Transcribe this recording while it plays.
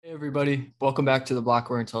Everybody, welcome back to the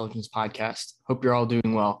Blackware Intelligence Podcast. Hope you're all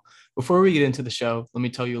doing well. Before we get into the show, let me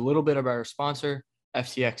tell you a little bit about our sponsor,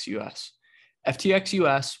 FTX US. FTX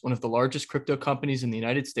US, one of the largest crypto companies in the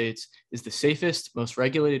United States, is the safest, most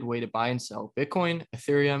regulated way to buy and sell Bitcoin,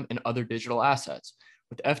 Ethereum, and other digital assets.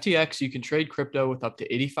 With FTX, you can trade crypto with up to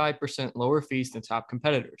 85% lower fees than top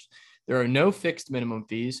competitors. There are no fixed minimum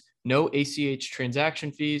fees, no ACH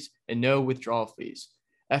transaction fees, and no withdrawal fees.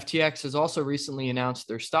 FTX has also recently announced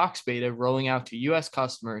their stocks beta rolling out to US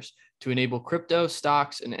customers to enable crypto,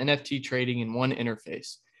 stocks, and NFT trading in one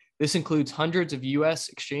interface. This includes hundreds of US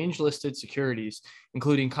exchange-listed securities,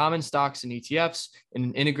 including common stocks and ETFs, and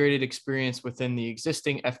an integrated experience within the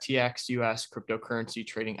existing FTX US cryptocurrency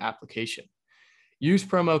trading application. Use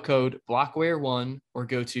promo code Blackware1 or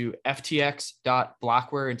go to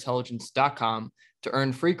ftx.blackwareintelligence.com to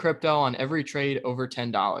earn free crypto on every trade over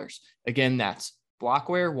 $10. Again, that's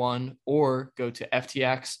Blackware1 or go to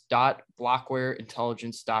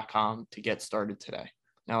ftx.blackwareintelligence.com to get started today.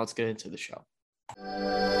 Now let's get into the show.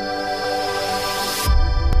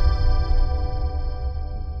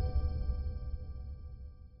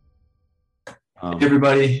 Hey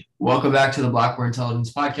everybody, welcome back to the Blackware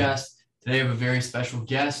Intelligence Podcast. Today I have a very special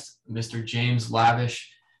guest, Mr. James Lavish.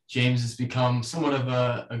 James has become somewhat of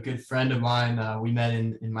a good friend of mine. We met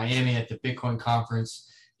in Miami at the Bitcoin conference.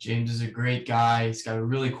 James is a great guy. He's got a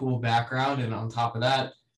really cool background. And on top of that,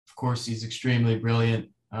 of course, he's extremely brilliant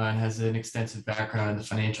and has an extensive background in the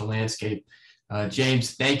financial landscape.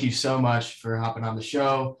 James, thank you so much for hopping on the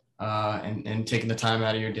show and taking the time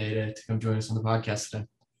out of your day to come join us on the podcast today.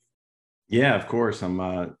 Yeah, of course. I'm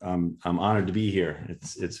honored to be here.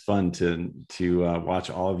 It's fun to watch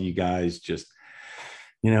all of you guys just,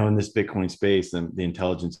 in this Bitcoin space. The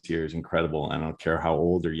intelligence here is incredible. I don't care how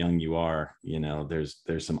old or young you are, there's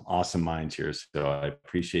some awesome minds here. So I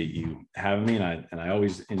appreciate you having me. And I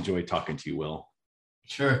always enjoy talking to you, Will.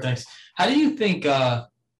 Sure. Thanks. How do you think the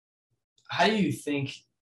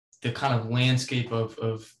kind of landscape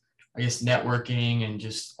of I guess networking and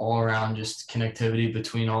just all around just connectivity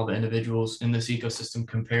between all the individuals in this ecosystem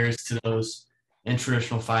compares to those in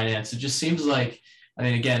traditional finance? It just seems like,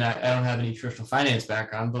 again, I don't have any traditional finance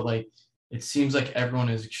background, but it seems like everyone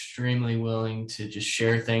is extremely willing to just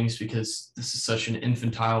share things because this is such an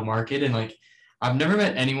infantile market. And I've never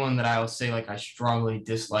met anyone that I would say I strongly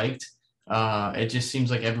disliked. It just seems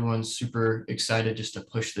like everyone's super excited just to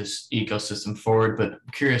push this ecosystem forward. But I'm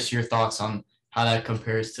curious your thoughts on how that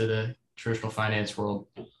compares to the traditional finance world.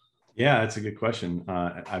 Yeah, that's a good question.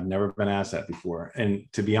 I've never been asked that before. And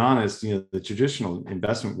to be honest, the traditional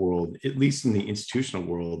investment world, at least in the institutional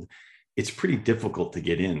world, it's pretty difficult to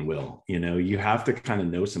get in, Will. You have to kind of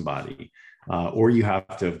know somebody, or you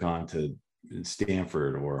have to have gone to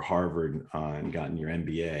Stanford or Harvard and gotten your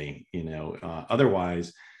MBA.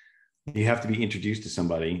 Otherwise, you have to be introduced to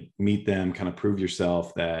somebody, meet them, kind of prove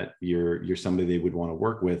yourself that you're somebody they would want to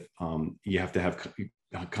work with. You have to have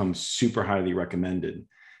come super highly recommended.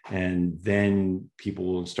 And then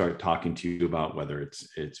people will start talking to you about whether it's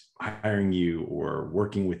hiring you or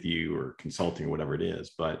working with you or consulting or whatever it is.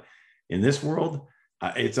 But in this world,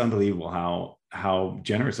 it's unbelievable how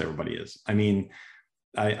generous everybody is.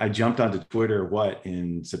 I jumped onto Twitter,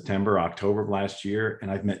 in September, October of last year, and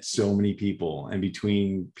I've met so many people. And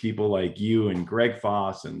between people like you and Greg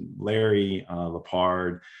Foss and Larry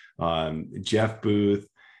Lepard, Jeff Booth,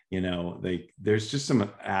 there's just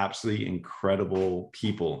some absolutely incredible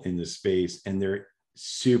people in this space, and they're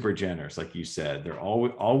super generous. Like you said, they're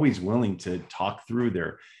always willing to talk through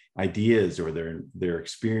their ideas or their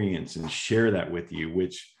experience and share that with you,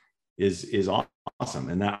 which is awesome.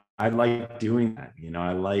 And that I like doing that.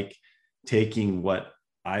 I like taking what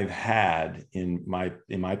I've had in my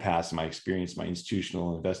past, my experience, my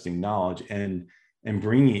institutional investing knowledge, and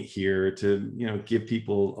bringing it here to, give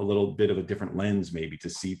people a little bit of a different lens, maybe to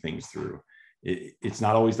see things through. It's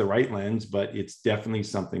not always the right lens, but it's definitely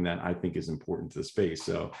something that I think is important to the space.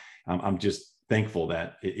 So I'm just thankful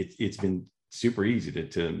that it's been super easy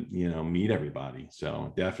to meet everybody.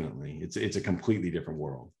 So definitely it's a completely different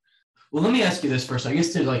world. Well, let me ask you this first. I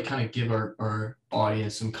guess to kind of give our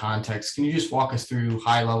audience some context, can you just walk us through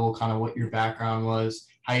high level kind of what your background was,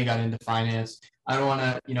 how you got into finance? I don't want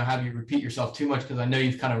to, have you repeat yourself too much because I know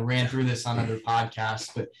you've kind of ran through this on other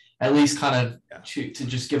podcasts, but at least kind of to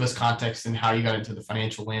just give us context and how you got into the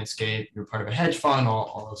financial landscape. You're part of a hedge fund,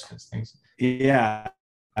 all those kinds of things. Yeah.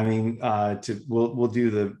 We'll do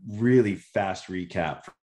the really fast recap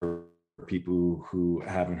for people who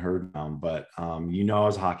haven't heard but I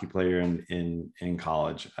was a hockey player in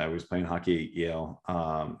college. I was playing hockey at Yale,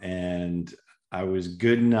 and I was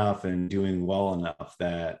good enough and doing well enough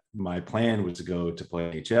that my plan was to go to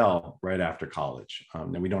play NHL right after college.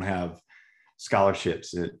 And we don't have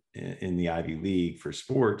scholarships in the Ivy League for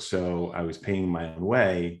sports, so I was paying my own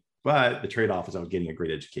way. But the trade-off was I was getting a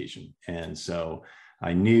great education, and so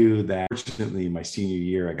I knew that. Fortunately, my senior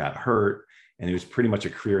year, I got hurt, and it was pretty much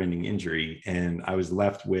a career-ending injury, and I was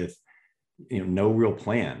left with no real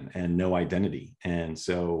plan and no identity. And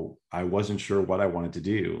so I wasn't sure what I wanted to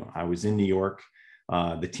do. I was in New York.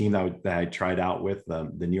 The team that I tried out with,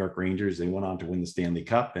 the New York Rangers, they went on to win the Stanley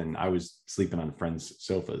Cup, and I was sleeping on friends'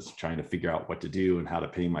 sofas trying to figure out what to do and how to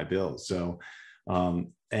pay my bills. So, I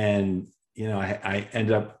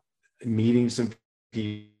ended up meeting some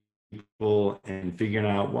people and figuring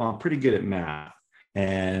out, well, I'm pretty good at math,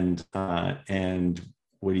 and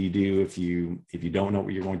what do you do if you don't know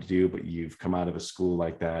what you're going to do, but you've come out of a school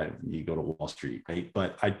like that? You go to Wall Street, right?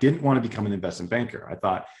 But I didn't want to become an investment banker. I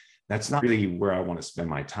thought that's not really where I want to spend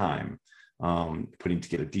my time, putting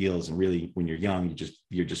together deals. And really, when you're young,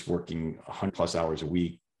 you're just working 100+ hours a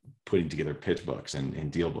week, putting together pitch books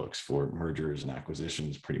and deal books for mergers and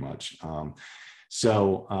acquisitions, pretty much.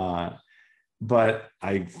 But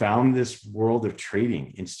I found this world of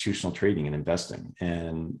trading, institutional trading and investing.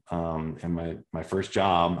 And my first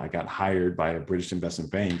job, I got hired by a British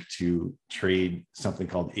investment bank to trade something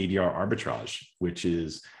called ADR arbitrage, which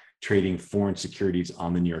is trading foreign securities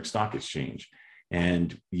on the New York Stock Exchange.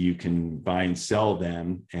 And you can buy and sell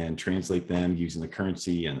them and translate them using the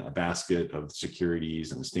currency and a basket of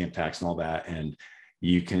securities and the stamp tax and all that. And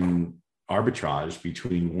you can arbitrage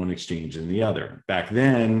between one exchange and the other. Back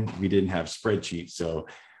then, we didn't have spreadsheets, so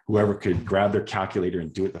whoever could grab their calculator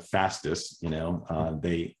and do it the fastest, we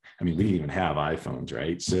didn't even have iPhones,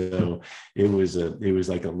 right? So it was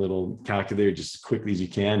like a little calculator, just as quickly as you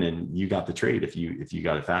can, and you got the trade if you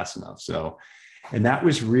got it fast enough. So, and that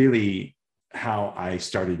was really how I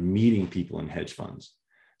started meeting people in hedge funds.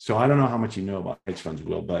 So I don't know how much you know about hedge funds,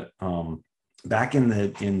 Will, but back in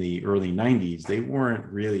the early 90s, they weren't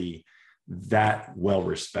really that well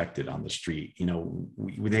respected on the street.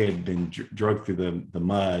 They had been dragged through the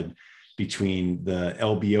mud between the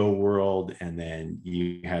LBO world, and then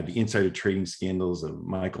you had the insider trading scandals of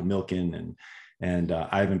Michael Milken and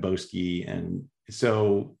Ivan Boesky. And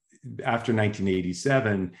so after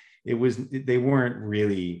 1987, they weren't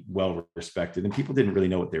really well respected, and people didn't really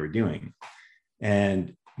know what they were doing.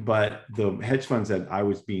 But the hedge funds that I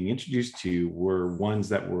was being introduced to were ones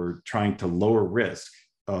that were trying to lower risk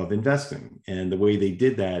of investing. And the way they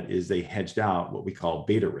did that is they hedged out what we call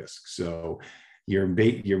beta risk. So your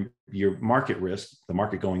market risk, the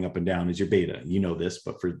market going up and down, is your beta. You know this,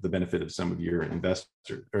 but for the benefit of some of your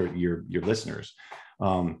investors or your listeners.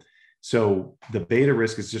 So the beta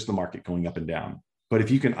risk is just the market going up and down. But if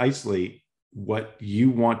you can isolate what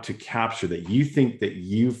you want to capture, that you think that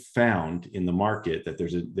you've found in the market, that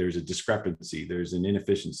there's a discrepancy, there's an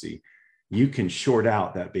inefficiency, you can short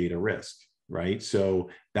out that beta risk. Right. So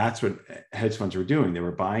that's what hedge funds were doing. They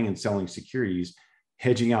were buying and selling securities,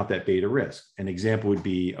 hedging out that beta risk. An example would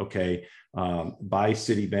be, buy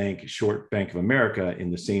Citibank, short Bank of America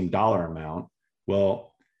in the same dollar amount.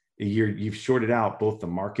 Well, you've shorted out both the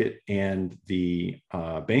market and the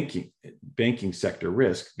banking sector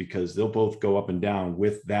risk, because they'll both go up and down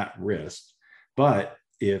with that risk. But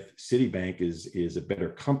if Citibank is a better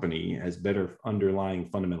company, has better underlying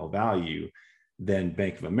fundamental value than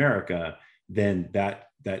Bank of America, then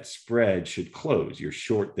that spread should close. You're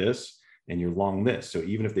short this and you're long this. So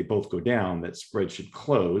even if they both go down, that spread should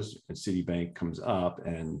close, and Citibank comes up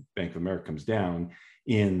and Bank of America comes down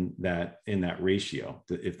in that ratio,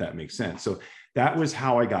 if that makes sense. So that was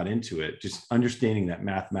how I got into it, just understanding that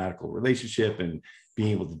mathematical relationship and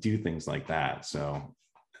being able to do things like that. So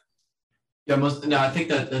yeah, I think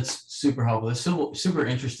that's super helpful. It's super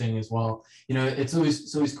interesting as well. It's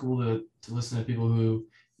always cool to listen to people who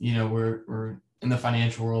were in the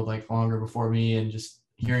financial world like longer before me, and just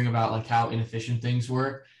hearing about like how inefficient things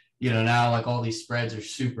were. Now like all these spreads are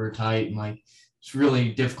super tight, and like it's really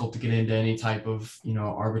difficult to get into any type of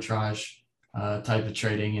arbitrage type of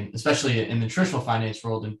trading, and especially in the traditional finance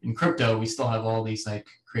world. In crypto, we still have all these like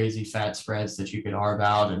crazy fat spreads that you could arb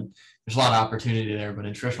out, and there's a lot of opportunity there. But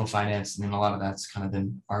in traditional finance, a lot of that's kind of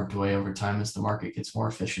been arbed away over time as the market gets more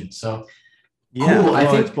efficient. So yeah, cool. I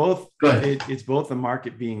think it's both. It's both the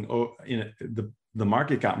market being, the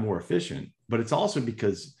market got more efficient, but it's also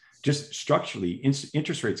because just structurally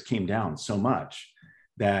interest rates came down so much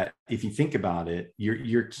that if you think about it,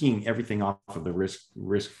 you're keying everything off of the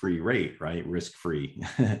risk-free rate, right? Risk-free.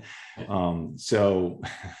 So,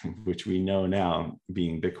 which we know now,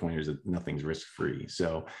 being Bitcoiners, that nothing's risk-free.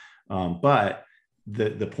 So, but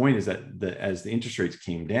the point is that as the interest rates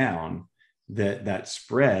came down, that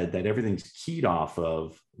spread that everything's keyed off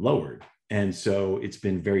of lowered. And so it's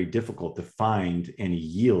been very difficult to find any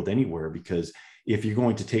yield anywhere, because if you're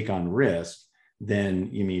going to take on risk, then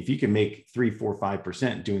if you can make 3, 4,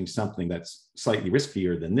 5% doing something that's slightly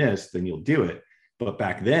riskier than this, then you'll do it. But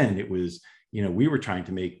back then it was, we were trying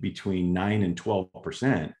to make between 9 and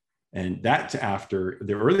 12%. And that's after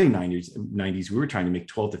the early 90s, we were trying to make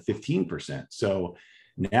 12 to 15%. So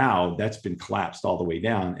now that's been collapsed all the way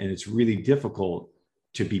down. And it's really difficult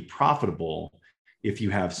to be profitable if you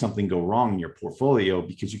have something go wrong in your portfolio,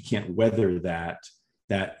 because you can't weather that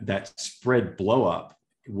spread blow up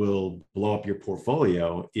will blow up your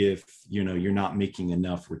portfolio if you're not making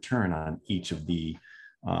enough return on each of the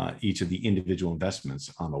individual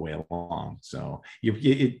investments on the way along. So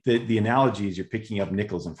the analogy is you're picking up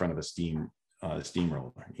nickels in front of a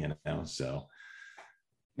steamroller, so.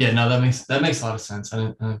 Yeah, no, that makes a lot of sense. I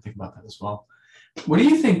didn't think about that as well. What do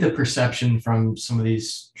you think the perception from some of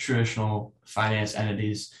these traditional finance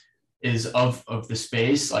entities is of the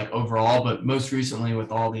space, like overall, but most recently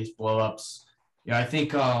with all these blowups? Yeah, I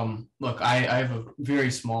think, look, I have a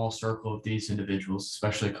very small circle of these individuals,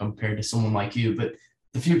 especially compared to someone like you, but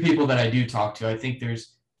the few people that I do talk to, I think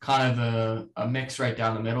there's kind of a mix right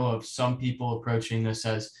down the middle of some people approaching this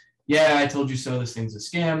as, yeah, I told you so, this thing's a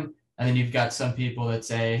scam. And then you've got some people that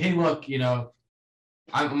say, hey, look,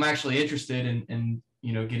 I'm actually interested in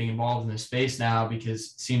getting involved in this space now,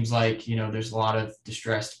 because it seems like, there's a lot of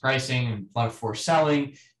distressed pricing and a lot of forced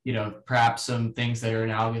selling, perhaps some things that are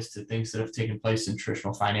analogous to things that have taken place in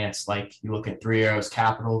traditional finance. Like you look at Three Arrows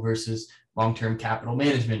Capital versus long-term capital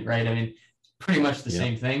management, right? I mean, pretty much the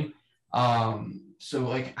same thing. So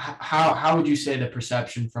like, how would you say the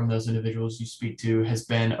perception from those individuals you speak to has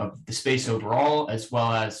been of the space overall, as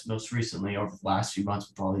well as most recently over the last few months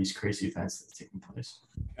with all these crazy events that have taken place?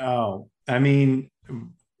 Oh, I mean,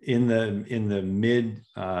 in the mid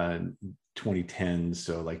 2010s,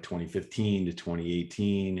 so like 2015 to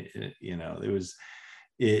 2018,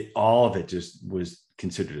 all of it just was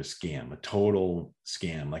considered a scam, a total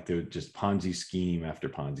scam. Like there was just Ponzi scheme after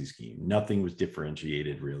Ponzi scheme. Nothing was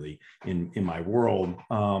differentiated really in my world,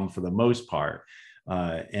 for the most part.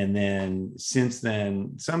 And then since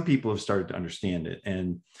then, some people have started to understand it.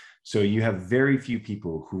 And so you have very few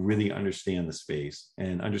people who really understand the space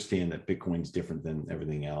and understand that Bitcoin's different than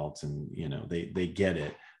everything else. And, they get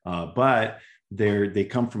it. But they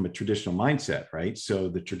come from a traditional mindset, right? So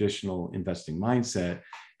the traditional investing mindset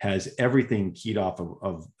has everything keyed off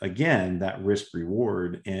of again, that risk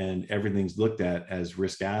reward, and everything's looked at as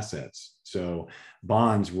risk assets. So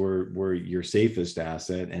bonds were your safest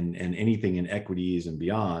asset, and anything in equities and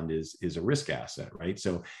beyond is a risk asset, right?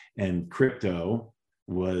 So, and crypto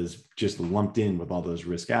was just lumped in with all those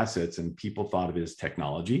risk assets, and people thought of it as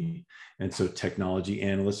technology. And so technology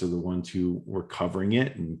analysts are the ones who were covering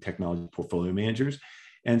it, and technology portfolio managers.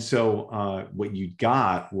 And so what you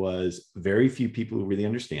got was very few people who really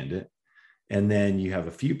understand it. And then you have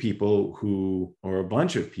a few people or a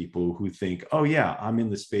bunch of people who think, oh yeah, I'm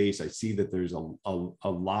in the space. I see that there's a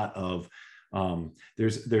lot of,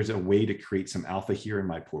 there's a way to create some alpha here in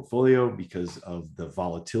my portfolio because of the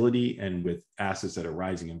volatility, and with assets that are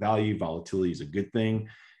rising in value, volatility is a good thing.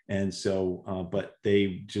 And so, but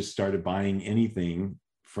they just started buying anything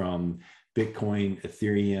from Bitcoin,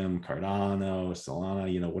 Ethereum, Cardano,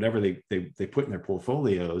 Solana, whatever they put in their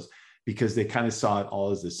portfolios, because they kind of saw it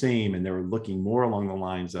all as the same. And they were looking more along the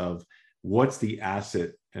lines of what's the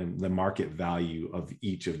asset and the market value of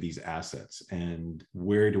each of these assets, and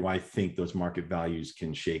where do I think those market values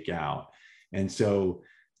can shake out. And so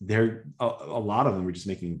a lot of them were just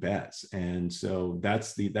making bets. And so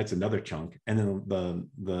that's another chunk. And then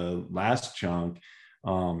the last chunk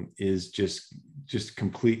is just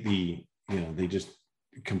completely, they just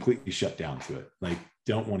completely shut down to it. Like,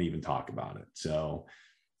 don't want to even talk about it. So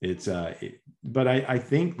it's, but I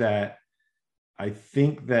think that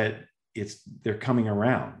they're coming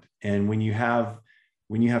around. And when you have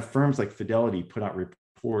firms like Fidelity put out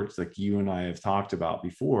reports like you and I have talked about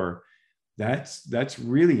before, that's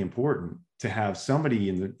really important to have somebody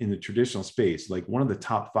in the traditional space, like one of the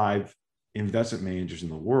top 5 investment managers in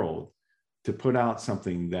the world, to put out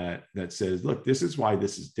something that says, look, this is why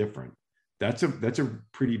this is different. That's a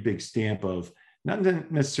pretty big stamp of not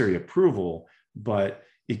necessarily approval, but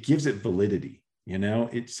it gives it validity.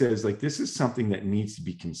 It says like, this is something that needs to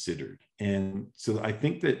be considered. And so I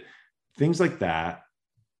think that things like that,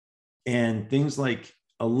 and things like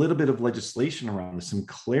a little bit of legislation around this, some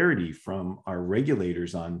clarity from our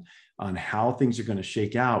regulators on how things are going to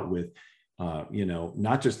shake out with,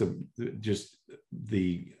 not just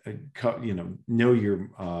know your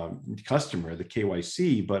customer, the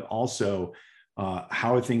KYC, but also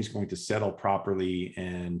how are things going to settle properly,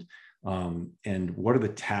 and what are the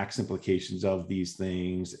tax implications of these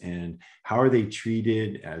things, and how are they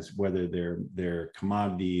treated, as whether they're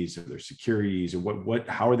commodities or they're securities, or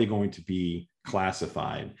how are they going to be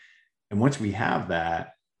classified. And once we have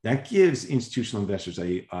that, that gives institutional investors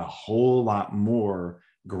a whole lot more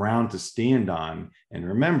ground to stand on. And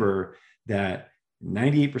remember that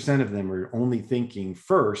 98% of them are only thinking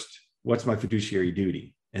first, what's my fiduciary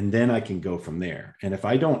duty? And then I can go from there. And if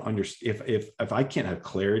I don't understand, if I can't have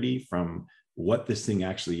clarity from what this thing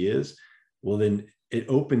actually is, well, then it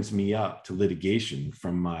opens me up to litigation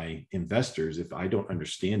from my investors if I don't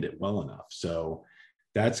understand it well enough. So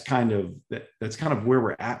that's kind of where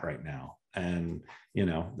we're at right now. And,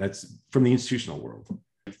 that's from the institutional world.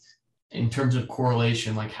 In terms of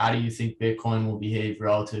correlation, like how do you think Bitcoin will behave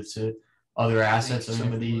relative to other assets? Or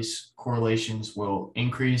some of these correlations will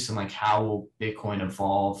increase, and like how will Bitcoin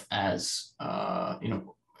evolve as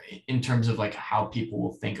in terms of like how people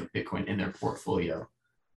will think of Bitcoin in their portfolio?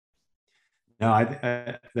 No,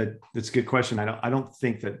 that's a good question. I don't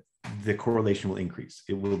think that the correlation will increase.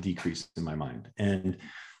 It will decrease in my mind. And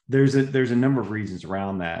there's a number of reasons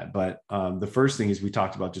around that. But the first thing is we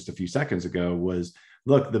talked about just a few seconds ago was,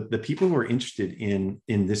 look, the people who are interested in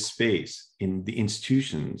this space, in the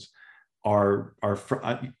institutions, they're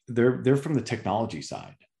from the technology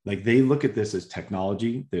side. Like they look at this as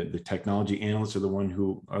technology. The technology analysts are the ones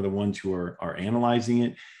who are analyzing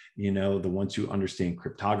it. The ones who understand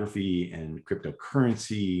cryptography and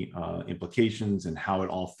cryptocurrency implications and how it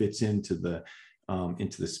all fits into the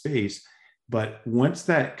space. But once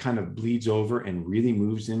that kind of bleeds over and really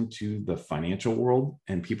moves into the financial world,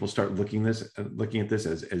 and people start looking at this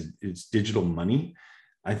as it's digital money,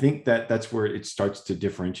 I think that's where it starts to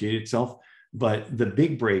differentiate itself. But the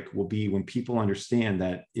big break will be when people understand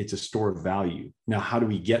that it's a store of value. Now, how do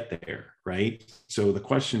we get there, right? So the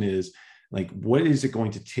question is, like, what is it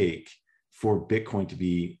going to take for Bitcoin to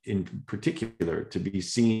be, in particular, to be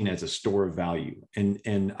seen as a store of value?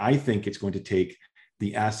 And I think it's going to take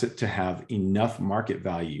the asset to have enough market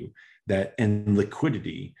value and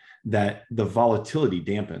liquidity that the volatility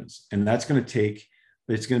dampens. And it's going to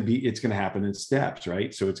happen in steps,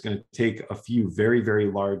 right? So it's going to take a few very,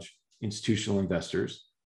 very large institutional investors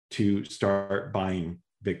to start buying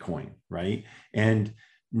Bitcoin, right? And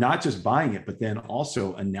not just buying it, but then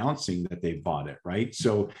also announcing that they've bought it, right?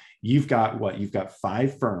 So you've got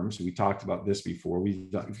 5 firms. We talked about this before.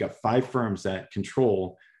 We've got 5 firms that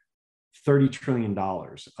control $30 trillion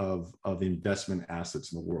of investment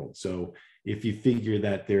assets in the world. So if you figure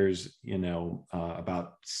that there's,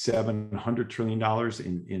 about $700 trillion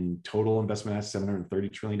in total investment assets,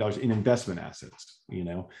 $730 trillion in investment assets,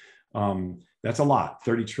 that's a lot,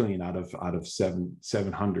 30 trillion out of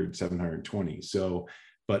 720. So,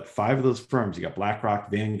 but 5 of those firms, you got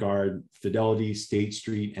BlackRock, Vanguard, Fidelity, State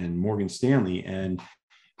Street, and Morgan Stanley. And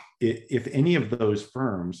if any of those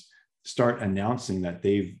firms start announcing that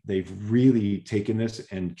they've really taken this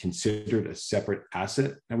and considered a separate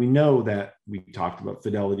asset. And we know that we talked about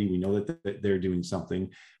Fidelity. We know that they're doing something.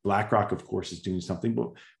 BlackRock, of course, is doing something.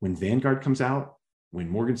 But when Vanguard comes out, when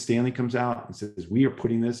Morgan Stanley comes out and says, we are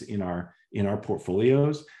putting this in our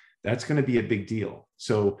portfolios, that's going to be a big deal.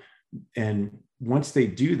 So, and once they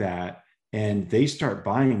do that and they start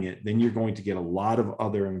buying it, then you're going to get a lot of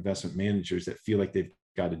other investment managers that feel like they've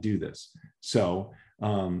got to do this. So,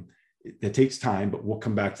 it takes time, but we'll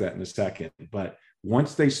come back to that in a second. But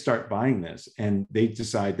once they start buying this and they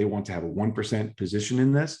decide they want to have a 1% position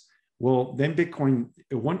in this, well, then Bitcoin,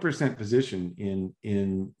 a 1% position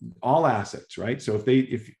in all assets, right? So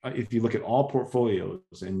if you look at all portfolios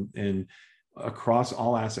and across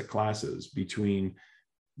all asset classes, between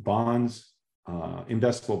bonds,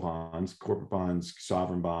 investable bonds, corporate bonds,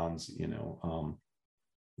 sovereign bonds,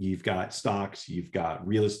 you've got stocks, you've got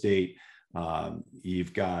real estate,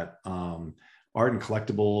 you've got art and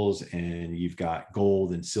collectibles, and you've got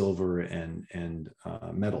gold and silver and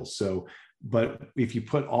metals. So, but if you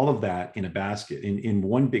put all of that in a basket in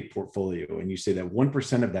one big portfolio, and you say that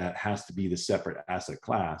 1% of that has to be the separate asset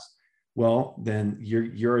class, well, then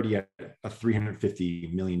you're already at a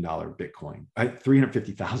 $350 million Bitcoin,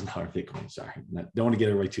 $350,000 Bitcoin. Sorry, don't want to get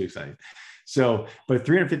everybody too excited. So, but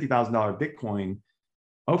 $350,000 Bitcoin,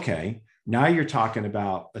 okay. Now you're talking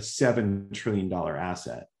about a $7 trillion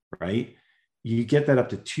asset, right? You get that up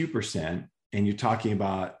to 2%, and you're talking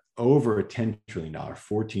about over a $10 trillion,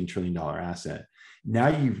 $14 trillion asset. Now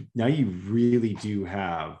you really do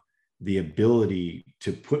have the ability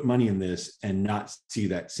to put money in this and not see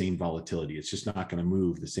that same volatility. It's just not going to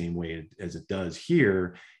move the same way as it does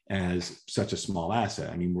here as such a small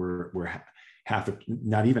asset. I mean, we're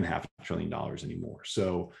not even $500 billion anymore.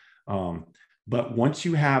 So, but once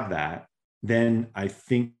you have that, then I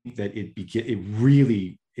think that it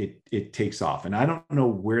really takes off. And I don't know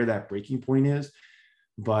where that breaking point is,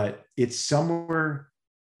 but it's somewhere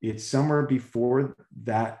before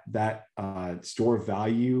that store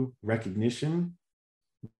value recognition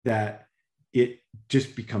that it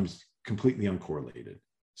just becomes completely uncorrelated.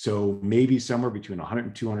 So maybe somewhere between $100,000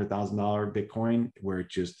 and $200,000 Bitcoin, where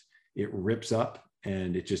it rips up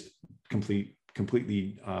and it just completely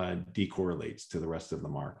decorrelates to the rest of the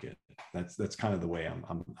market. That's kind of the way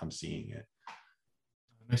I'm seeing it.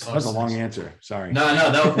 That was a long answer. Sorry. No,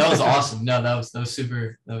 that was awesome. No, that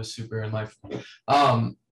was super enlightening.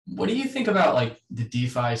 What do you think about like the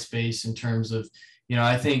DeFi space in terms of,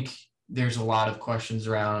 I think there's a lot of questions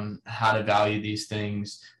around how to value these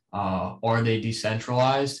things. Are they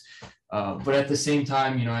decentralized? But at the same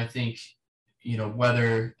time, I think,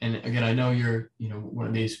 whether, and again, I know you're, one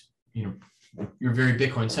of these, you're very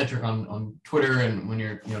Bitcoin centric on Twitter and when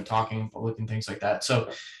you're, talking in public and things like that. So,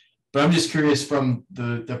 but I'm just curious from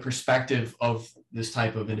the perspective of this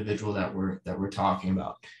type of individual that we're talking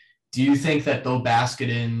about. Do you think that they'll basket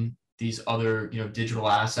in these other, digital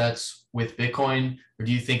assets with Bitcoin, or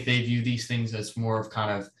do you think they view these things as more of kind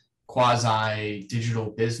of quasi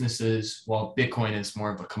digital businesses, while Bitcoin is more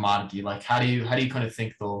of a commodity? Like, how do you kind of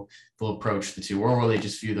think they'll approach the two, or will they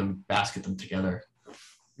just view them, basket them together?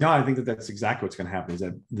 No, I think that's exactly what's going to happen, is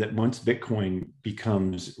that once Bitcoin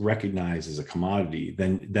becomes recognized as a commodity,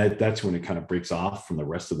 then that's when it kind of breaks off from the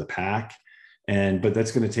rest of the pack. But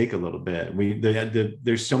that's going to take a little bit.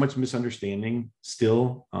 There's so much misunderstanding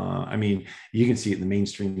still. I mean, you can see it in the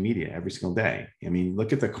mainstream media every single day. I mean,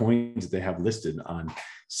 look at the coins that they have listed on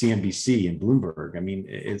CNBC and Bloomberg. I mean,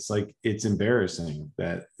 it's embarrassing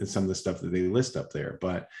that some of the stuff that they list up there.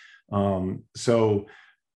 But so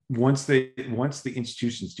once the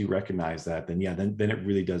institutions do recognize that, then it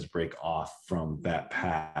really does break off from that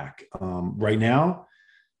pack. Right now,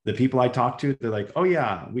 the people I talk to, they're like, oh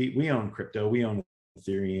yeah, we own crypto, we own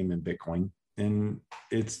Ethereum and Bitcoin. And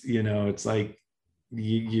it's, it's like,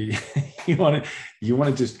 you want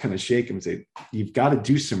to just kind of shake them and say, you've got to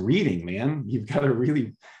do some reading, man. You've got to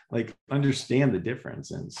really like understand the difference.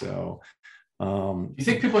 And so, you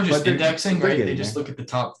think people are just indexing, right? They just look at the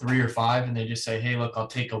top 3 or 5 and they just say, hey, look, I'll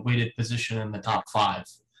take a weighted position in the top 5.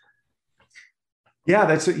 Yeah,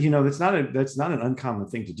 that's not an uncommon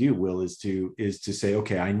thing to do, Will, is to say,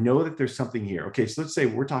 okay, I know that there's something here. Okay, so let's say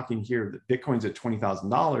we're talking here that Bitcoin's at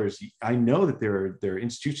 $20,000. I know that there are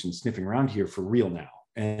institutions sniffing around here for real now.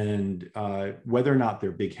 And whether or not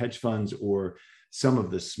they're big hedge funds or some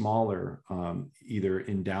of the smaller either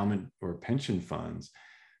endowment or pension funds,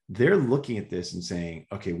 they're looking at this and saying,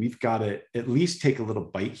 okay, we've got to at least take a little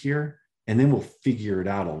bite here, and then we'll figure it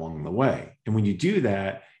out along the way. And when you do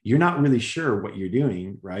that, you're not really sure what you're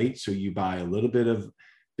doing, right? So you buy a little bit of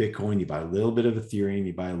Bitcoin, you buy a little bit of Ethereum,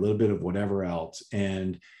 you buy a little bit of whatever else,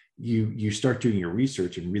 and you start doing your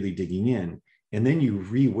research and really digging in, and then you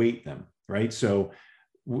reweight them, right? So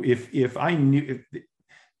if I knew,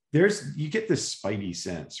 you get this spidey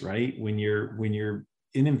sense, right? When you're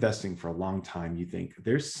in investing for a long time, you think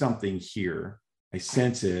there's something here. I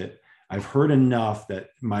sense it. I've heard enough that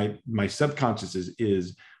my subconscious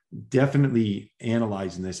is definitely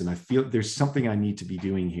analyzing this, and I feel there's something I need to be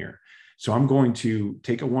doing here. So I'm going to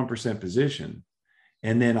take a 1% position,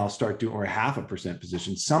 and then I'll start doing, or a 0.5%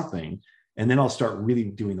 position, something, and then I'll start really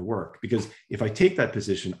doing the work. Because if I take that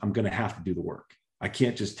position, I'm going to have to do the work. I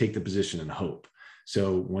can't just take the position and hope.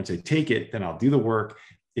 So once I take it, then I'll do the work.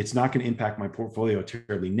 It's not going to impact my portfolio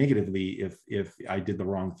terribly negatively if I did the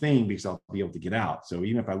wrong thing, because I'll be able to get out. So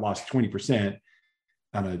even if I lost 20%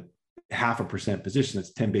 on a 0.5% position,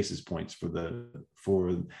 that's 10 basis points for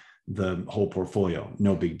the whole portfolio.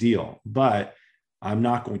 No big deal. But I'm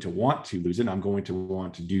not going to want to lose it. I'm going to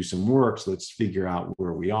want to do some work. So let's figure out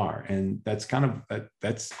where we are. And that's kind of,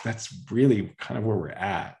 that's really kind of where we're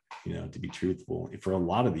at, to be truthful, for a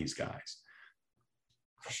lot of these guys.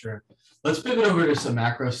 For sure. Let's pivot over to some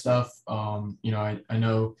macro stuff. I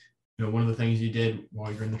know, one of the things you did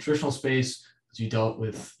while you're in the traditional space is you dealt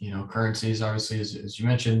with, currencies, obviously, as you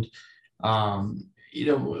mentioned. For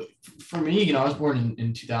me, I was born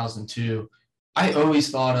in 2002. I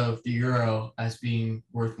always thought of the euro as being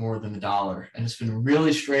worth more than the dollar. And it's been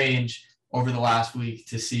really strange over the last week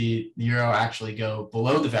to see the euro actually go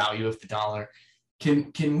below the value of the dollar.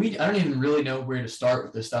 Can we, I don't even really know where to start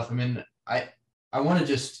with this stuff. I mean, I want to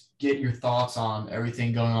just get your thoughts on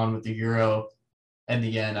everything going on with the euro and the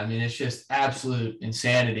yen. I mean, it's just absolute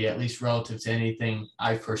insanity, at least relative to anything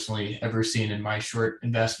I've personally ever seen in my short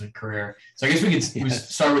investment career. So I guess we could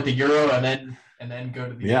start with the euro and then go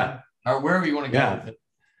to the yen, or wherever you want to go with it.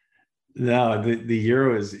 No, the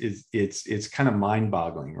euro it's kind of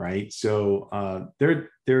mind-boggling, right? So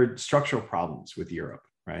there are structural problems with Europe,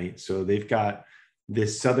 right? So they've got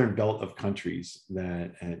this southern belt of countries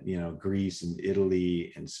that Greece and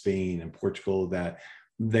Italy and Spain and Portugal, that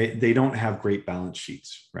they don't have great balance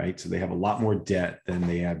sheets, right? So they have a lot more debt than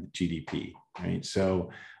they have GDP, right?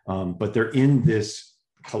 So but they're in this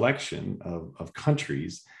collection of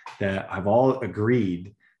countries that have all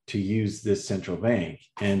agreed to use this central bank.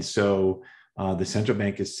 And so the central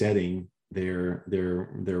bank is setting their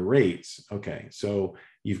rates. Okay, so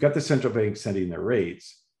you've got the central bank setting their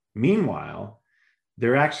rates. Meanwhile,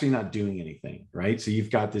 they're actually not doing anything, right? So you've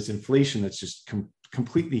got this inflation that's just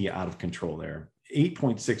completely out of control there.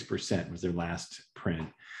 8.6% was their last print,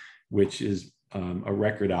 which is a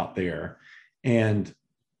record out there. And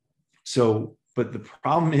so, but the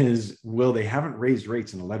problem is, they haven't raised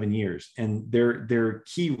rates in 11 years, and their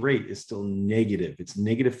key rate is still negative. It's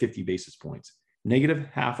negative 50 basis points, negative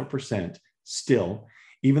 0.5% still,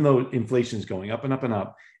 even though inflation is going up and up and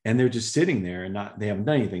up, and they're just sitting there and they haven't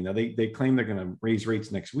done anything. Now they claim they're going to raise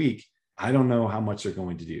rates next week. I don't know how much they're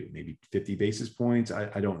going to do, maybe 50 basis points.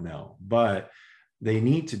 I don't know, but they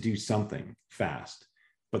need to do something fast.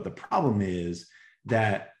 But the problem is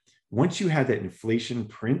that once you have that inflation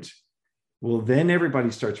print, well, then everybody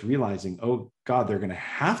starts realizing, oh God, they're going to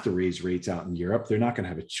have to raise rates out in Europe. They're not going to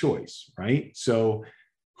have a choice, right? So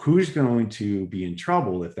who's going to be in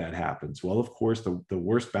trouble if that happens? Well, of course, the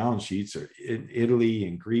worst balance sheets are in Italy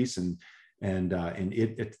and Greece, and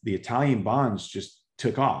the Italian bonds just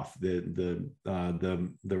took off. The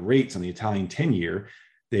rates on the Italian 10-year,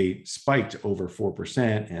 they spiked over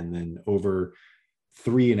 4% and then over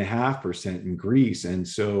 3.5% in Greece. And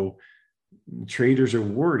so traders are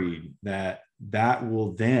worried that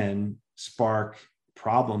will then spark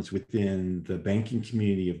problems within the banking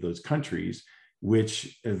community of those countries,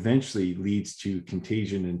 which eventually leads to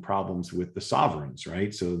contagion and problems with the sovereigns,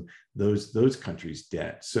 right? So those countries'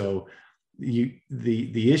 debt. So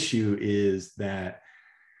the issue is that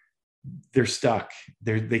they're stuck.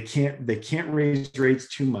 They can't raise rates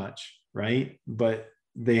too much, right? But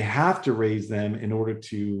they have to raise them in order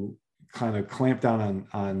to kind of clamp down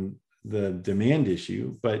on the demand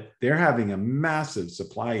issue. But they're having a massive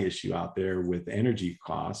supply issue out there with energy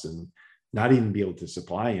costs, and not even be able to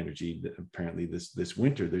supply energy. Apparently this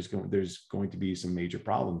winter, there's going to be some major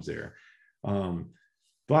problems there.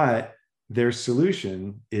 But their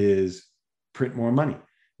solution is print more money.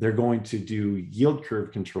 They're going to do yield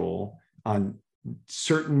curve control on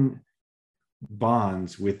certain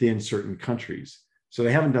bonds within certain countries. So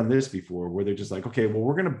they haven't done this before, where they're just like, okay, well,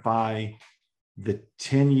 we're going to buy the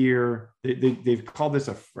 10-year, they've called this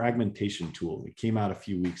a fragmentation tool. It came out a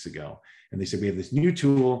few weeks ago, and they said, we have this new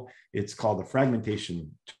tool. It's called the fragmentation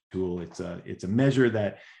tool. It's a measure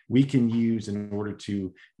that we can use in order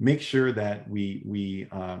to make sure that we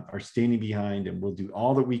are standing behind, and we'll do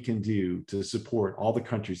all that we can do to support all the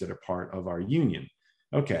countries that are part of our union.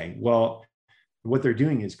 Okay, well, what they're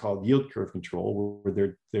doing is called yield curve control, where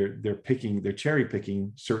they're cherry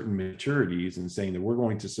picking certain maturities and saying that we're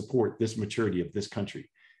going to support this maturity of this country.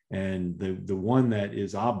 And the one that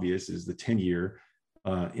is obvious is the 10-year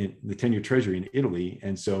in the 10-year treasury in Italy.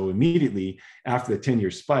 And so immediately after the 10-year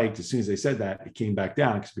spiked, as soon as they said that, it came back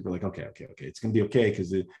down, because people are like, okay, it's going to be okay, because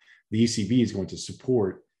the ECB is going to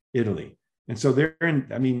support Italy. And so they're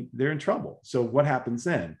in trouble. So what happens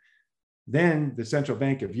then? Then the Central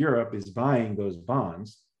Bank of Europe is buying those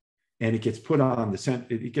bonds, and it gets put on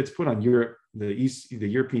Europe, the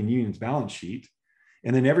European Union's balance sheet,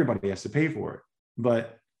 and then everybody has to pay for it.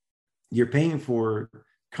 But you're paying for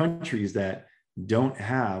countries that don't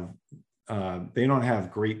have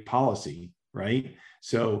great policy, right?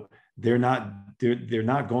 So they're not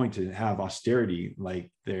going to have austerity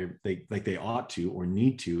like they ought to or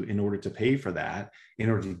need to, in order to pay for that, in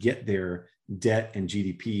order to get their debt and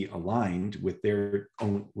GDP aligned with their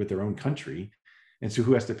own country. And so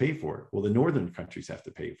who has to pay for it? Well, the northern countries have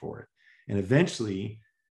to pay for it. And eventually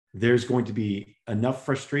there's going to be enough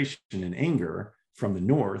frustration and anger from the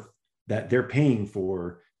north that they're paying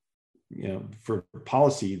for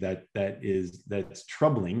policy that's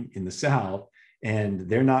troubling in the south, and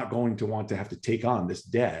they're not going to want to have to take on this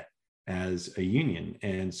debt as a union.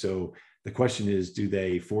 And so the question is, do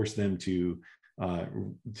they force them to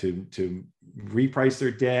reprice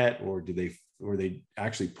their debt, or do they or they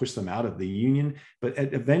actually push them out of the union, but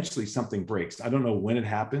eventually something breaks. I don't know when it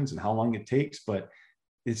happens and how long it takes, but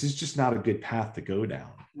this is just not a good path to go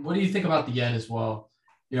down. What do you think about the yen as well?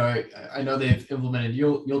 I know they've implemented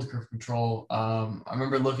yield curve control. I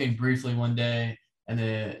remember looking briefly one day, and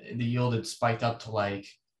the yield had spiked up to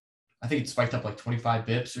I think it spiked up like 25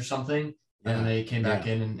 bips or something, and then they came back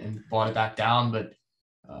in and bought it back down. But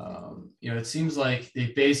it seems like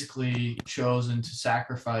they've basically chosen to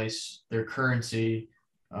sacrifice their currency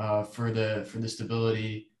for the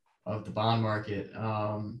stability of the bond market.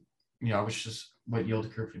 Which is what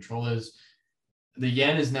yield curve control is. The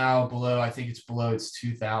yen is now below, I think it's below its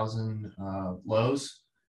 2000 lows.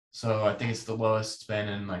 So I think it's the lowest it's been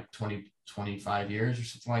in like 25 years or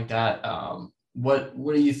something like that. What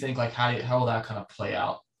do you think, like how will that kind of play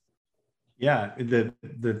out? Yeah,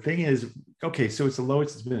 the thing is, okay, so it's the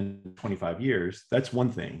lowest it's been in 25 years. That's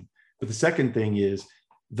one thing. But the second thing is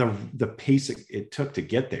the pace it took to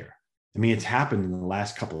get there. I mean, it's happened in the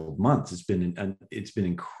last couple of months. It's been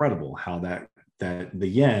incredible how that the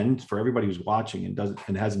yen, for everybody who's watching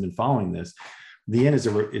and hasn't been following this, the yen it's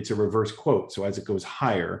a reverse quote. So as it goes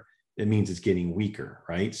higher, it means it's getting weaker,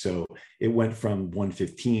 right? So it went from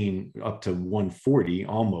 115 up to 140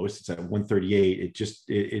 almost. It's at 138.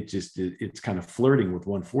 It's kind of flirting with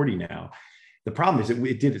 140 now. The problem is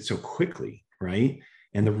it did it so quickly, right?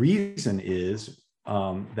 And the reason is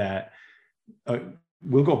that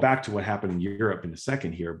we'll go back to what happened in Europe in a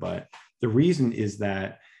second here, but the reason is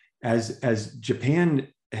that as Japan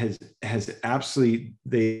has absolutely,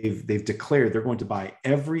 they've declared they're going to buy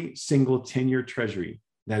every single 10-year treasury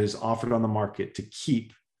that is offered on the market to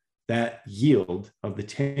keep that yield of the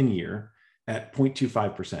 10-year at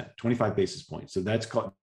 0.25%, 25 basis points. So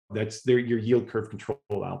that's your yield curve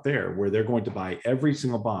control out there, where they're going to buy every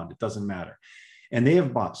single bond. It doesn't matter. And they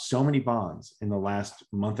have bought so many bonds in the last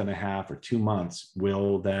month and a half or 2 months,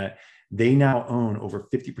 Will, that they now own over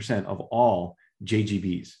 50% of all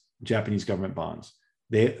JGBs, Japanese government bonds.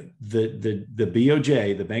 The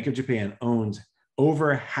BOJ, the Bank of Japan, owns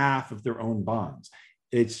over half of their own bonds.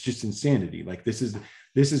 It's just insanity. Like this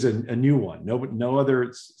is a new one. No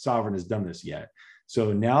other sovereign has done this yet.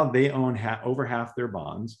 So now they own over half their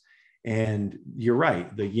bonds. And you're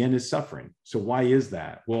right, the yen is suffering. So why is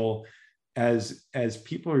that? Well, as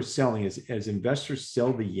people are selling, as investors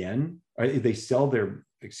sell the yen, they sell their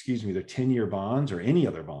 10-year bonds or any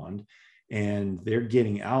other bond, and they're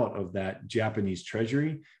getting out of that Japanese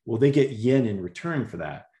treasury. Well, they get yen in return for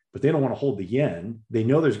that, but they don't want to hold the yen. They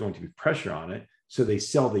know there's going to be pressure on it. So they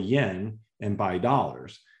sell the yen and buy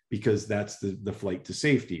dollars, because that's the flight to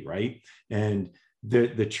safety, right? And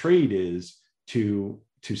the trade is to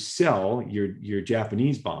sell your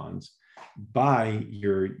Japanese bonds, buy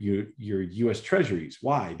your US treasuries.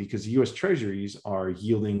 Why? Because US treasuries are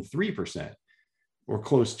yielding 3% or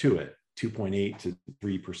close to it, 2.8 to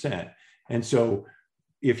 3%. And so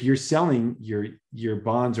if you're selling your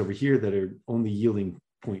bonds over here that are only yielding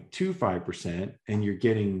 0.25% and you're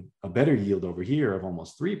getting a better yield over here of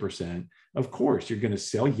almost 3%, of course, you're going to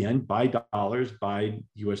sell yen, buy dollars, buy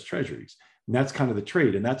US treasuries. And that's kind of the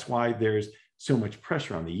trade. And that's why there's so much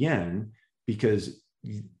pressure on the yen, because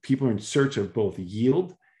people are in search of both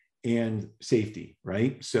yield and safety,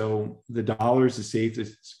 right? So the dollar is the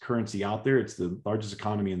safest currency out there. It's the largest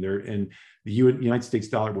economy in there, and the United States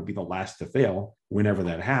dollar will be the last to fail whenever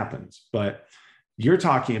that happens. But you're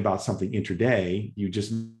talking about something intraday, you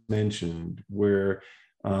just mentioned, where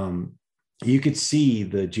you could see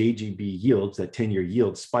the JGB yields, that 10-year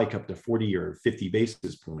yield, spike up to 40 or 50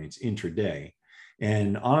 basis points intraday.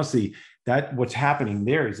 And honestly, that what's happening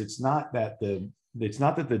there is it's not that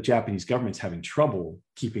the Japanese government's having trouble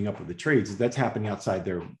keeping up with the trades. That's happening outside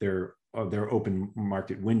their open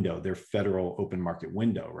market window, their federal open market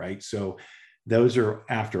window, right? So those are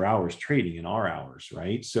after hours trading in our hours,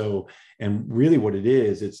 right? So, and really what it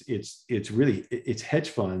is, it's hedge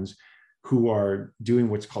funds who are doing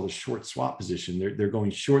what's called a short swap position. They're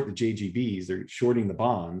going short the JGBs, they're shorting the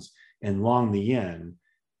bonds and long the yen,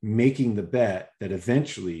 making the bet that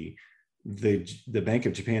eventually the Bank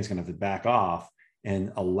of Japan is going to have to back off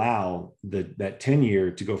and allow that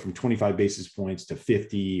 10-year to go from 25 basis points to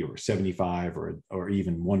 50 or 75 or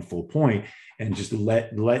even 1 full point, and just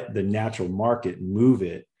let the natural market move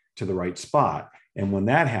it to the right spot. And when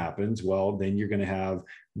that happens, well, then you're going to have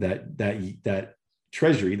that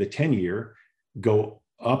treasury, the 10-year, go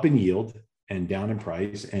up in yield and down in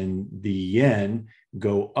price, and the yen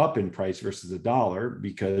go up in price versus the dollar,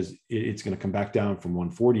 because it's going to come back down from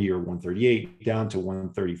 140 or 138 down to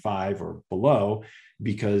 135 or below,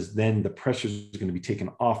 because then the pressure is going to be taken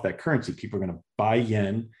off that currency. People are going to buy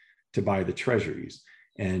yen to buy the treasuries.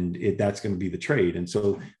 and that's going to be the trade. And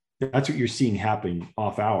so that's what you're seeing happen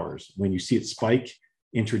off hours. When you see it spike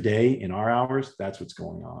intraday in our hours, that's what's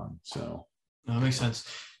going on. So that makes sense.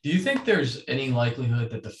 Do you think there's any likelihood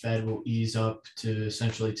that the Fed will ease up to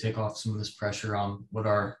essentially take off some of this pressure on what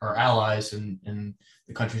our allies and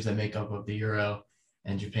the countries that make up of the euro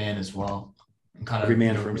and Japan as well? And kind of every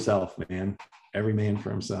man for himself, man. Every man for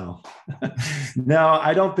himself. No,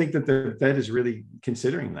 I don't think that the Fed is really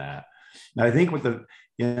considering that. And I think with the,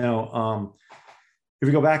 if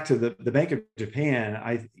we go back to the Bank of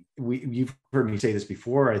Japan, you've heard me say this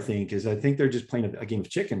before, I think they're just playing a game of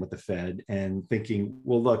chicken with the Fed and thinking,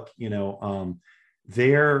 well, look,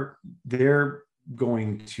 they're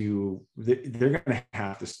going to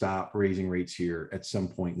have to stop raising rates here at some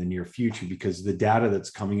point in the near future, because the data that's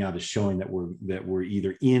coming out is showing that we're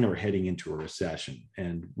either in or heading into a recession.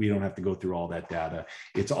 And we don't have to go through all that data.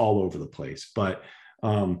 It's all over the place. But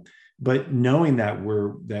knowing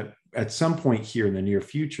that at some point here in the near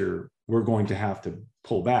future, we're going to have to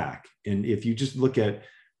pull back. And if you just look at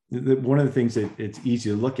one of the things that it's easy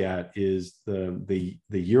to look at is the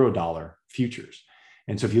Eurodollar futures.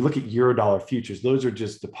 And so if you look at Eurodollar futures, those are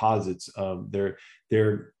just deposits of their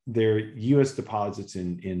US deposits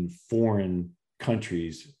in foreign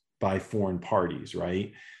countries by foreign parties,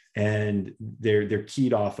 right? And they're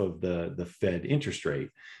keyed off of the Fed interest rate.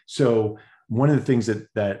 So one of the things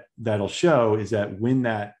that'll show is that when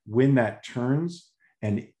that turns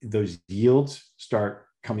and those yields start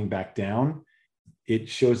coming back down, it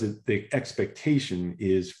shows that the expectation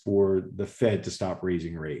is for the Fed to stop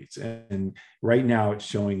raising rates. And right now it's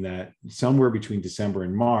showing that somewhere between December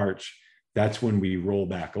and March, that's when we roll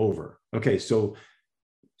back over. Okay, so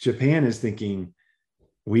Japan is thinking,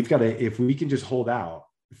 if we can just hold out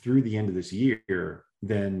through the end of this year,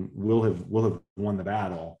 then we'll have won the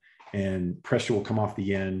battle, and pressure will come off the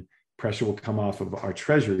yen, pressure will come off of our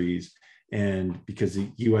treasuries, and because the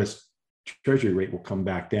US Treasury rate will come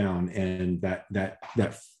back down, and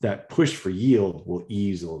that push for yield will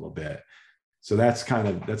ease a little bit. So that's kind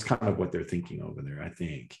of what they're thinking over there, I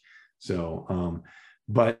think. So,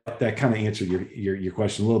 but that kind of answered your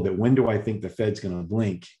question a little bit. When do I think the Fed's going to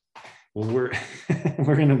blink? Well, we're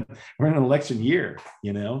in an election year,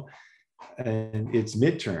 and it's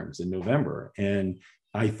midterms in November, and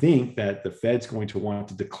I think that the Fed's going to want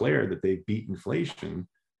to declare that they've beat inflation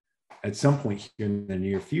at some point here in the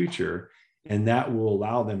near future, and that will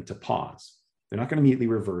allow them to pause. They're not going to immediately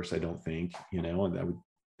reverse, I don't think, and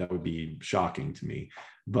that would be shocking to me.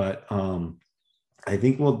 But I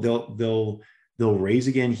think they'll raise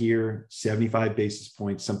again here, 75 basis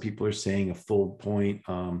points. Some people are saying a full point.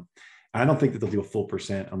 I don't think that they'll do a full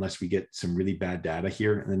percent unless we get some really bad data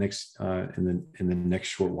here in the next in the next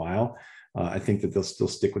short while. I think that they'll still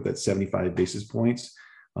stick with that 75 basis points.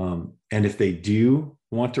 And if they do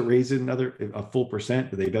want to raise it a full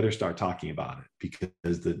percent, they better start talking about it,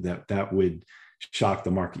 because that would shock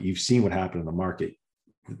the market. You've seen what happened in the market.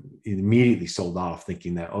 It immediately sold off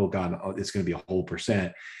thinking that, oh God, it's going to be a whole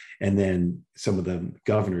percent. And then some of the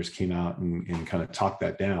governors came out and kind of talked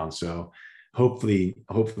that down. So hopefully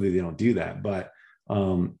they don't do that. But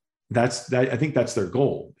I think that's their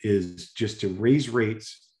goal, is just to raise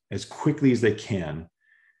rates as quickly as they can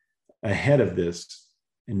ahead of this,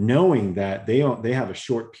 and knowing that they have a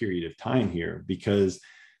short period of time here, because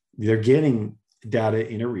they're getting data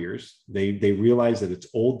in arrears. They realize that it's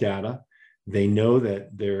old data. They know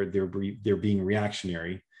that they're being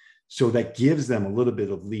reactionary. So that gives them a little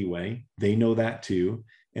bit of leeway. They know that too.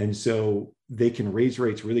 And so they can raise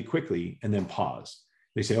rates really quickly and then pause.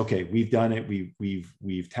 They say, okay, we've done it.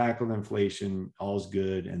 We've tackled inflation, all's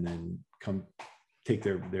good. And then come take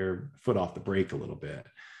their foot off the brake a little bit.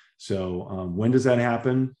 So when does that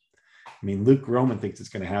happen? I mean, Luke Gromen thinks it's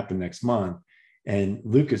going to happen next month, and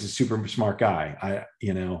Luke is a super smart guy.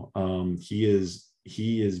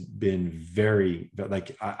 He has been very,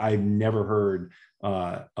 like, I've never heard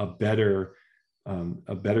a better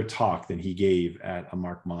talk than he gave at a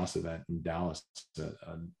Mark Moss event in Dallas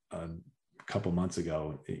a couple months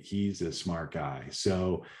ago. He's a smart guy.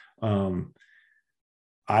 So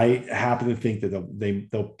I happen to think that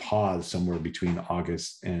they'll pause somewhere between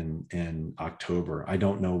August and October. I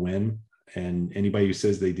don't know when. And anybody who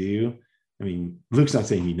says they do, I mean, Luke's not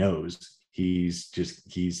saying he knows. He's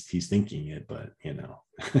thinking it, but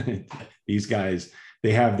these guys,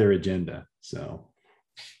 they have their agenda. So,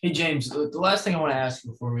 hey James, the last thing I want to ask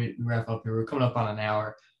you before we wrap up here, we're coming up on an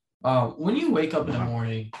hour. When you wake up in the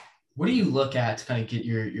morning, what do you look at to kind of get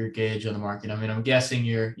your gauge on the market? I mean, I'm guessing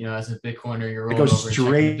you're, as a Bitcoiner, you're I go rolling over and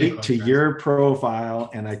checking the straight Bitcoin to trends. your profile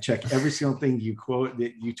and I check every single thing you quote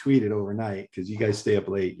that you tweeted overnight because you guys stay up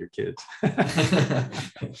late, your kids.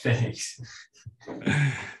 Thanks.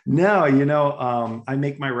 No, I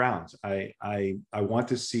make my rounds. I want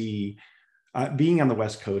to see, being on the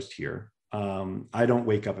West Coast here. I don't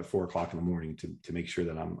wake up at 4:00 in the morning to make sure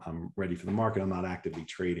that I'm ready for the market. I'm not actively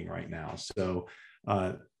trading right now, so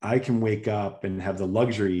I can wake up and have the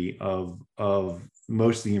luxury of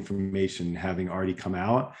most of the information having already come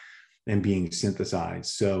out and being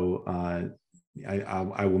synthesized. So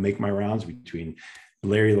I will make my rounds between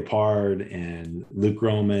Larry Lepard and Luke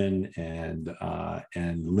Roman and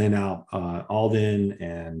Lynn Alden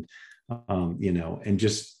and and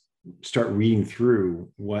just start reading through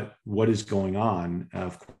what is going on.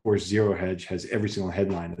 Of course, Zero Hedge has every single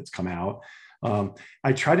headline that's come out.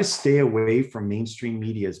 I try to stay away from mainstream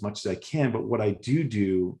media as much as I can, but what I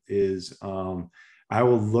do is I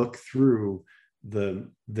will look through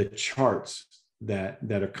the charts that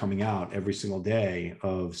are coming out every single day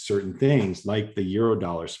of certain things, like the euro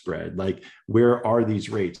dollar spread, like where are these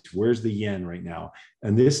rates, where's the yen right now,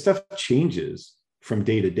 and this stuff changes from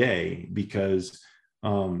day to day because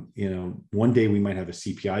one day we might have a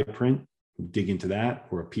CPI print, dig into that,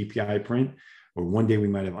 or a PPI print, or one day we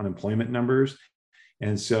might have unemployment numbers.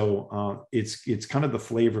 And so it's kind of the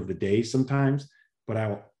flavor of the day sometimes, but I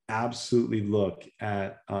will absolutely look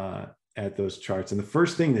at those charts. And the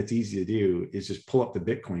first thing that's easy to do is just pull up the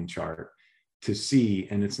Bitcoin chart to see.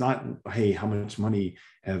 And it's not, hey, how much money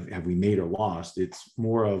have we made or lost? It's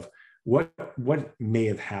more of what may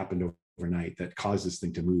have happened overnight that caused this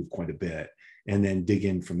thing to move quite a bit, and then dig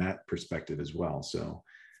in from that perspective as well. So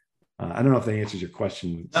I don't know if that answers your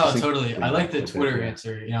question. No, totally. I like the Twitter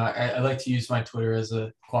answer. I like to use my Twitter as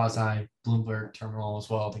a quasi Bloomberg terminal as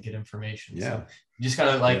well to get information. Yeah. So you just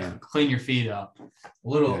gotta clean your feed up a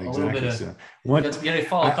little bit of. So you gotta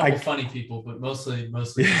follow a couple funny people, but mostly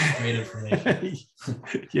great information.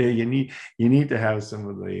 Yeah, you need to have some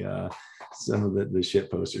of the shit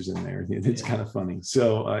posters in there. It's kind of funny.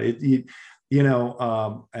 So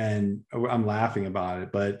and I'm laughing about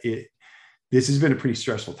it, but this has been a pretty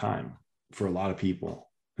stressful time for a lot of people.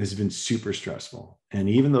 This has been super stressful. And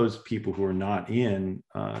even those people who are not in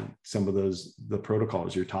some of the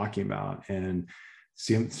protocols you're talking about, and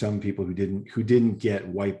some people who didn't get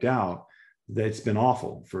wiped out, that's been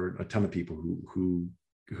awful for a ton of people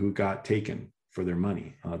who got taken for their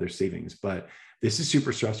money, their savings. But this is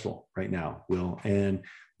super stressful right now, Will. And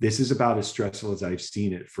this is about as stressful as I've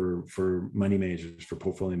seen it for money managers, for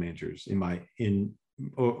portfolio managers in my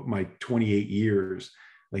 28 years.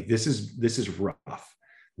 Like this is rough.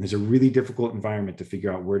 There's a really difficult environment to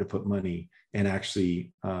figure out where to put money and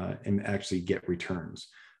actually get returns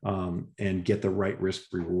and get the right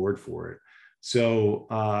risk reward for it. So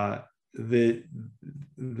the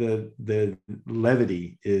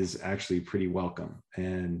levity is actually pretty welcome.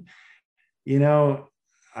 And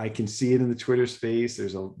I can see it in the Twitter space.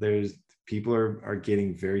 There's people are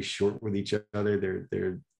getting very short with each other.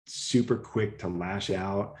 They're super quick to lash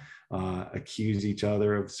out, accuse each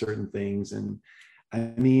other of certain things. And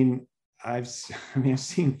I've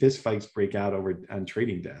seen fist fights break out on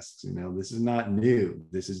trading desks. This is not new.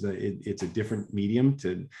 This is it's a different medium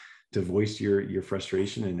to voice your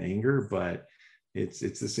frustration and anger, but it's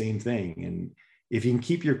the same thing. And if you can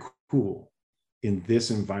keep your cool in this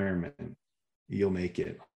environment, you'll make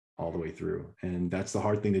it all the way through. And that's the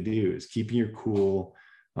hard thing to do, is keeping your cool,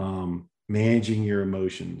 managing your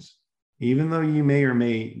emotions. Even though you may or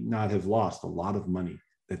may not have lost a lot of money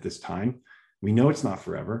at this time, we know it's not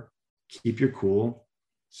forever. Keep your cool,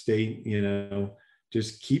 stay,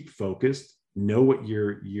 just keep focused, know what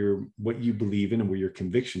what you believe in and where your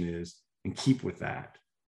conviction is, and keep with that.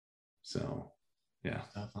 So, yeah.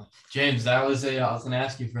 Definitely. James, I was going to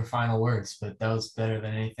ask you for final words, but that was better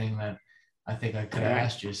than anything that I think I could have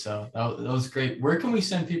asked you. So that was great. Where can we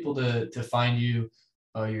send people to find you,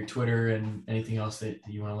 your Twitter and anything else that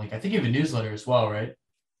you want to link? I think you have a newsletter as well, right?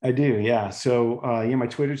 I do. Yeah. So my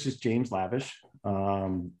Twitter is just James Lavish.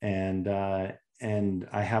 And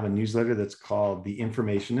I have a newsletter that's called The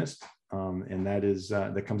Informationist. And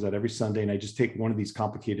that comes out every Sunday. And I just take one of these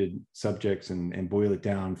complicated subjects and boil it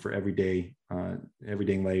down for everyday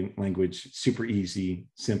language, super easy,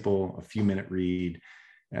 simple, a few-minute read.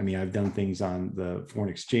 I've done things on the foreign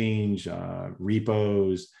exchange,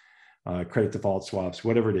 repos, credit default swaps,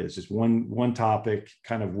 whatever it is, just one topic,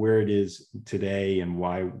 kind of where it is today and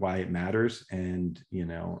why it matters. And,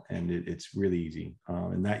 it's really easy.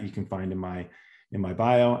 And that you can find in my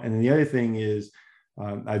bio. And then the other thing is,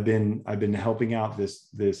 I've been helping out this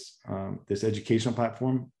educational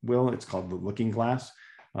platform, Will. It's called the Looking Glass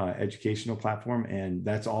educational platform, and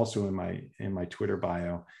that's also in my Twitter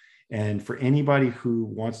bio. And for anybody who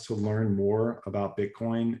wants to learn more about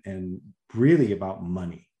Bitcoin and really about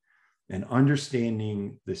money and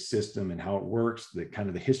understanding the system and how it works, the kind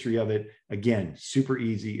of the history of it, again, super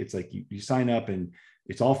easy. It's like you sign up and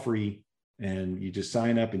it's all free, and you just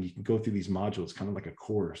sign up and you can go through these modules, kind of like a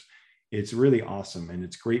course. It's really awesome, and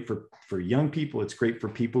it's great for young people. It's great for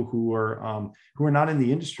people who are not in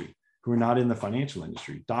the industry, who are not in the financial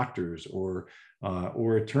industry, doctors or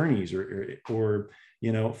attorneys or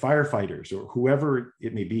firefighters or whoever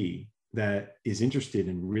it may be that is interested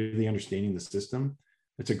in really understanding the system.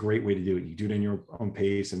 It's a great way to do it. You do it in your own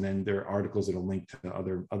pace, and then there are articles that'll link to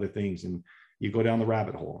other things, and you go down the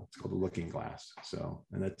rabbit hole. It's called the Looking Glass. So,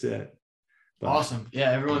 and that's it. But awesome.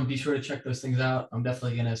 Yeah, everyone be sure to check those things out. I'm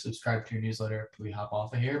definitely going to subscribe to your newsletter if we hop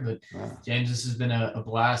off of here. But James, this has been a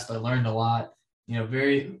blast. I learned a lot.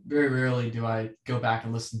 Very, very rarely do I go back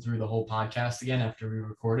and listen through the whole podcast again after we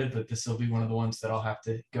recorded, but this will be one of the ones that I'll have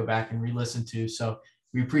to go back and re-listen to. So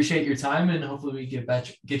we appreciate your time, and hopefully we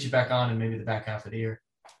get you back on in maybe the back half of the year.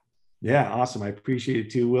 Yeah, awesome. I appreciate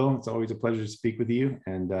it too, Will. It's always a pleasure to speak with you,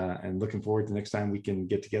 and looking forward to next time we can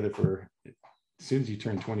get together for as soon as you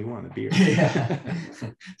turn 21, a beer. Yeah.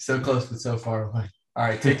 So close, but so far away. All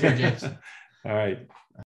right. Take care, James. All right.